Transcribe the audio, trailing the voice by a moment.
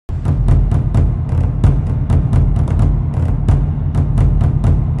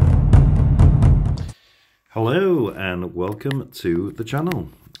and welcome to the channel.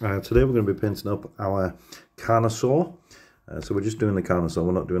 Today we're going to be painting up our Carnosaur. So we're just doing the Carnosaur,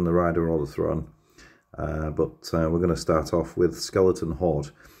 we're not doing the rider or the throne. But we're going to start off with Skeleton Horde.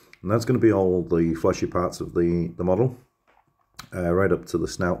 And that's going to be all the fleshy parts of the model. Right up to the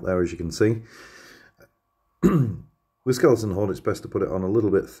snout there, as you can see. With Skeleton Horde, it's best to put it on a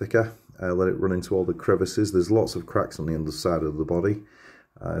little bit thicker. Let it run into all the crevices. There's lots of cracks on the underside of the body.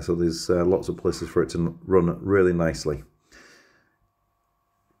 So there's lots of places for it to run really nicely.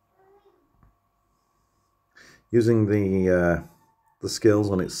 Using the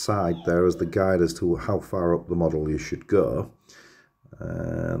scales on its side there as the guide as to how far up the model you should go.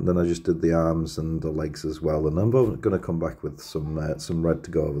 And then I just did the arms and the legs as well. And I'm going to come back with some red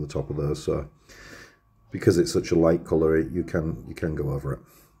to go over the top of those. So because it's such a light colour, you can go over it.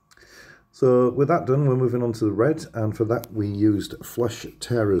 So with that done, we're moving on to the red, and for that we used Flesh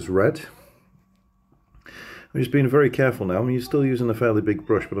Tearers Red. I'm just being very careful now. I mean, you're still using a fairly big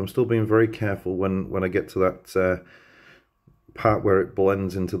brush, but I'm still being very careful when I get to that part where it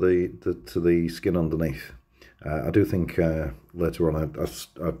blends into the skin underneath. I do think later on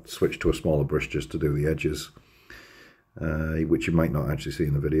I'd switch to a smaller brush just to do the edges, which you might not actually see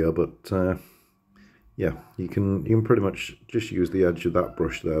in the video, but yeah, you can pretty much just use the edge of that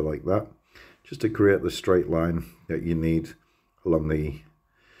brush there like that, just to create the straight line that you need along the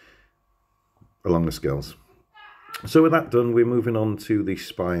scales. So with that done, we're moving on to the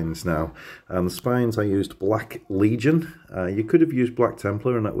spines now. And the spines, I used Black Legion. You could have used Black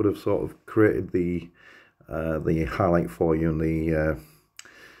Templar, and that would have sort of created the highlight for you and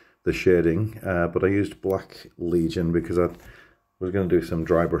the shading. But I used Black Legion because I was going to do some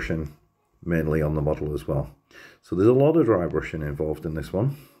dry brushing mainly on the model as well. So there's a lot of dry brushing involved in this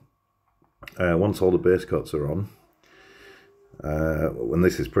one. Once all the base coats are on, and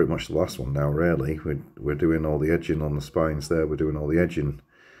this is pretty much the last one now really, we're doing all the edging on the spines there, we're doing all the edging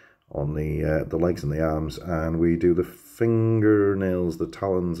on the legs and the arms, and we do the fingernails, the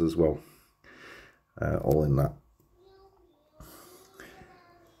talons as well, all in that.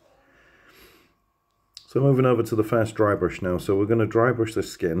 So moving over to the first dry brush now, so we're going to dry brush the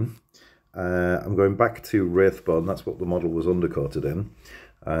skin. I'm going back to Wraithbone, that's what the model was undercoated in.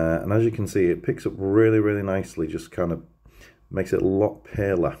 And as you can see, it picks up really nicely, just kind of makes it a lot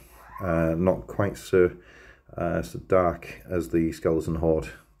paler, not quite so dark as the Skeleton Horde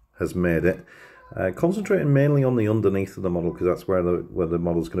has made it. Concentrating mainly on the underneath of the model, because that's where the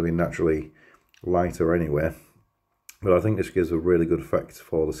model's going to be naturally lighter anyway. But I think this gives a really good effect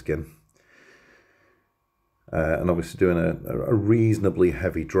for the skin. And obviously doing a reasonably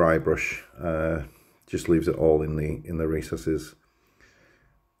heavy dry brush just leaves it all in the recesses.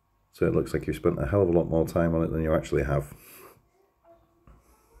 So it looks like you've spent a hell of a lot more time on it than you actually have.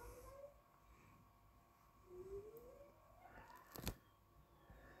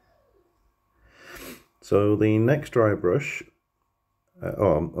 So the next dry brush,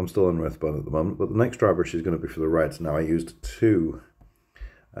 I'm still on Wraithbone at the moment, but the next dry brush is going to be for the reds. Now I used two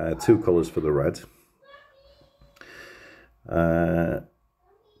colours for the red.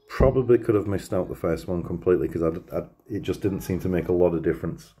 Probably could have missed out the first one completely because it just didn't seem to make a lot of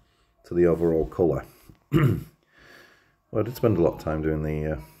difference to the overall colour. Well, I did spend a lot of time doing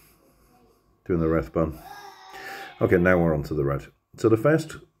the Wraithbone. Okay, now we're on to the red. So the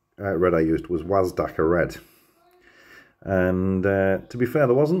first red I used was Wazdaka Red, and to be fair,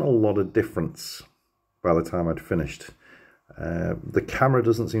 there wasn't a lot of difference by the time I'd finished. The camera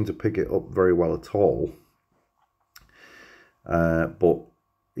doesn't seem to pick it up very well at all. But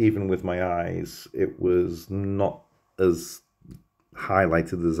even with my eyes, it was not as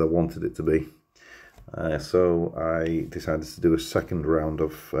highlighted as I wanted it to be. So I decided to do a second round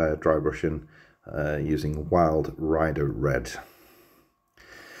of dry brushing using Wild Rider Red.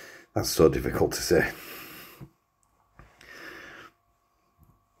 That's so difficult to say.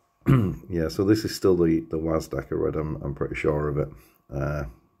 Yeah, so this is still the Wazdaka Red, I'm pretty sure of it.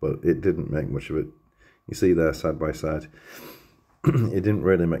 But it didn't make much of it. You see there, side by side. It didn't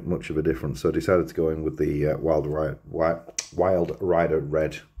really make much of a difference, so I decided to go in with the Wild Rider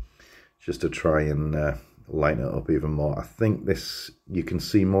Red, just to try and lighten it up even more. I think you can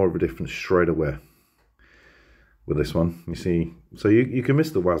see more of a difference straight away with this one. You see, so you can miss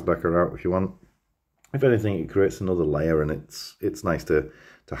the Wazdaka out if you want. If anything, it creates another layer, and it's nice to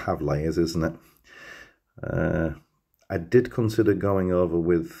have layers, isn't it? I did consider going over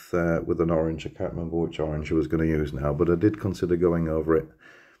with an orange. I can't remember which orange I was going to use now, but I did consider going over it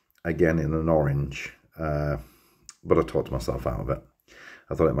again in an orange. But I talked myself out of it.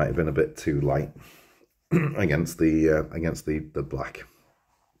 I thought it might have been a bit too light against the black.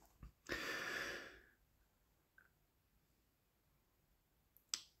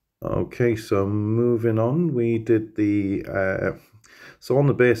 Okay, so moving on, we did the so on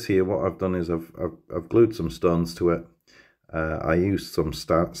the base here, what I've done is I've glued some stones to it. I used some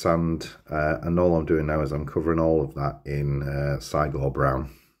sand, and all I'm doing now is I'm covering all of that in Cygor brown.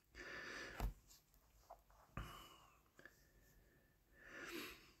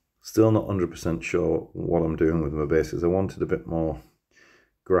 Still not 100% sure what I'm doing with my bases. I wanted a bit more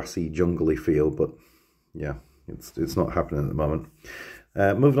grassy, jungly feel, but yeah, it's not happening at the moment.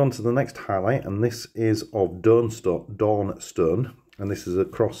 Moving on to the next highlight, and this is of Dawn Stone, and this is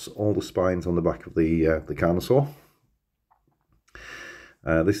across all the spines on the back of the Carnosaur.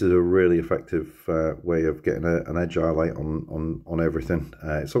 This is a really effective way of getting an edge highlight on everything.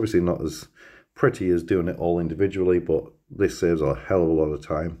 It's obviously not as pretty as doing it all individually, but this saves a hell of a lot of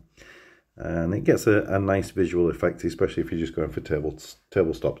time, and it gets a nice visual effect, especially if you're just going for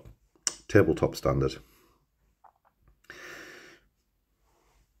tabletop standard.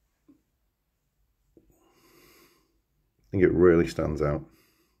 I think it really stands out.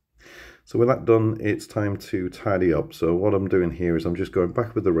 So with that done, it's time to tidy up. So what I'm doing here is I'm just going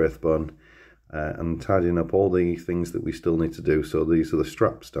back with the Wraithbone and tidying up all the things that we still need to do. So these are the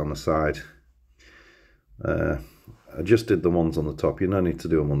straps down the side. I just did the ones on the top. You don't need to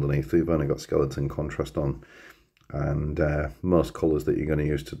do them underneath. You've only got skeleton contrast on, and most colours that you're going to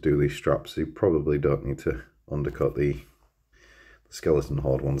use to do these straps. You probably don't need to undercut the skeleton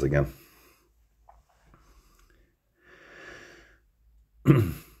horde ones again.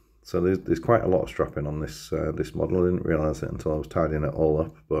 So there's quite a lot of strapping on this this model. I didn't realise it until I was tidying it all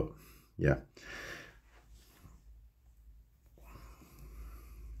up, but yeah.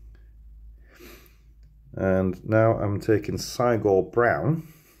 And now I'm taking Cygor brown.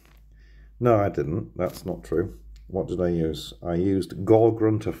 No, I didn't. That's not true. What did I use? I used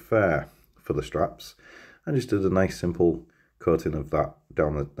Gore-Grunter Fair for the straps, and just did a nice simple coating of that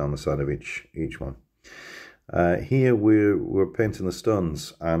down the side of each one. Here we're painting the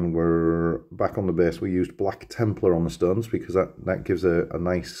stones, and we're back on the base. We used Black Templar on the stones because that gives a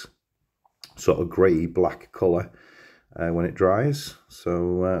nice sort of grey black colour when it dries.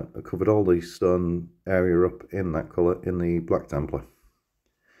 So I covered all the stone area up in that colour, in the Black Templar.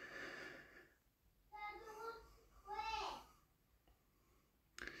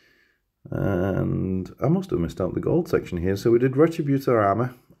 And I must have missed out the gold section here. So we did Retributor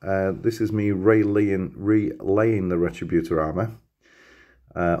armour. This is me relaying the Retributor armour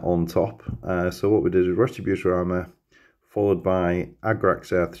on top. So what we did is Retributor armour followed by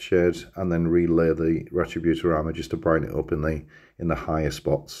Agrax Earthshade, and then relay the Retributor armour just to brighten it up in the higher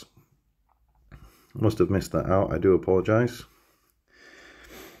spots. Must have missed that out. I do apologise.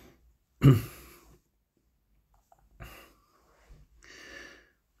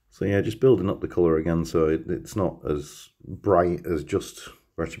 So yeah, just building up the colour again, so it's not as bright as just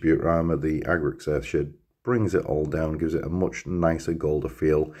Retributor armour. The Agrax Earthshade brings it all down, gives it a much nicer golder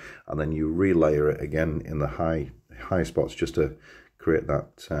feel, and then you relayer it again in the high spots just to create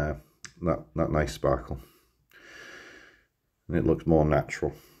that nice sparkle, and it looks more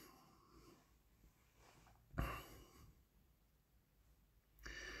natural.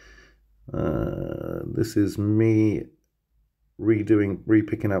 This is me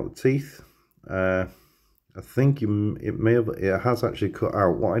repicking out the teeth. I think it has actually cut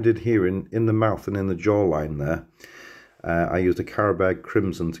out. What I did here in the mouth and in the jawline there, I used a Carabag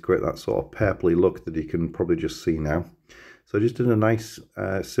Crimson to create that sort of purpley look that you can probably just see now. So I just did a nice,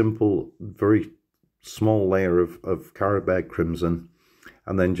 simple, very small layer of Carabag Crimson,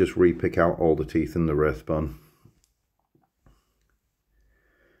 and then just repick out all the teeth in the Wraithbone.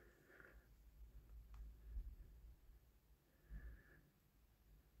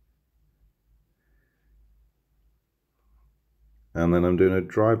 And then I'm doing a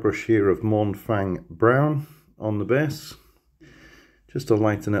dry brush here of Mournfang Brown on the base, just to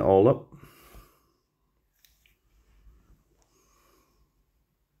lighten it all up.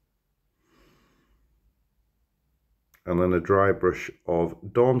 And then a dry brush of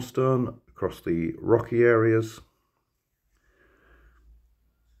Dawnstone across the rocky areas,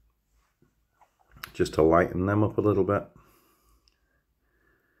 just to lighten them up a little bit.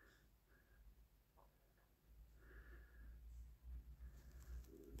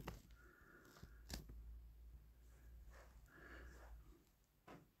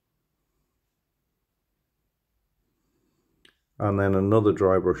 And then another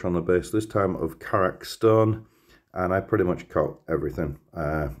dry brush on the base, this time of Karak Stone, and I pretty much coat everything.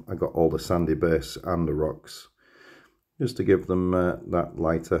 I got all the sandy base and the rocks, just to give them that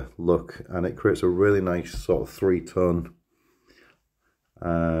lighter look, and it creates a really nice sort of three-tone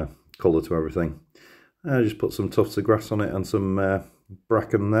colour to everything. I just put some tufts of grass on it and some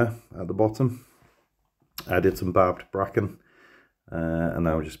bracken there at the bottom. I did some barbed bracken, and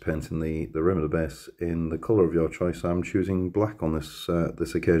now I'm just painting the rim of the base in the colour of your choice. I'm choosing black on this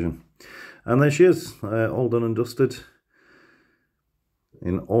this occasion. And there she is, all done and dusted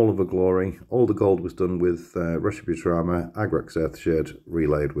in all of her glory. All the gold was done with Retributor armour, Agrax Earthshade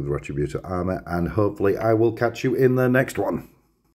relayed with Retributor armour, and hopefully I will catch you in the next one.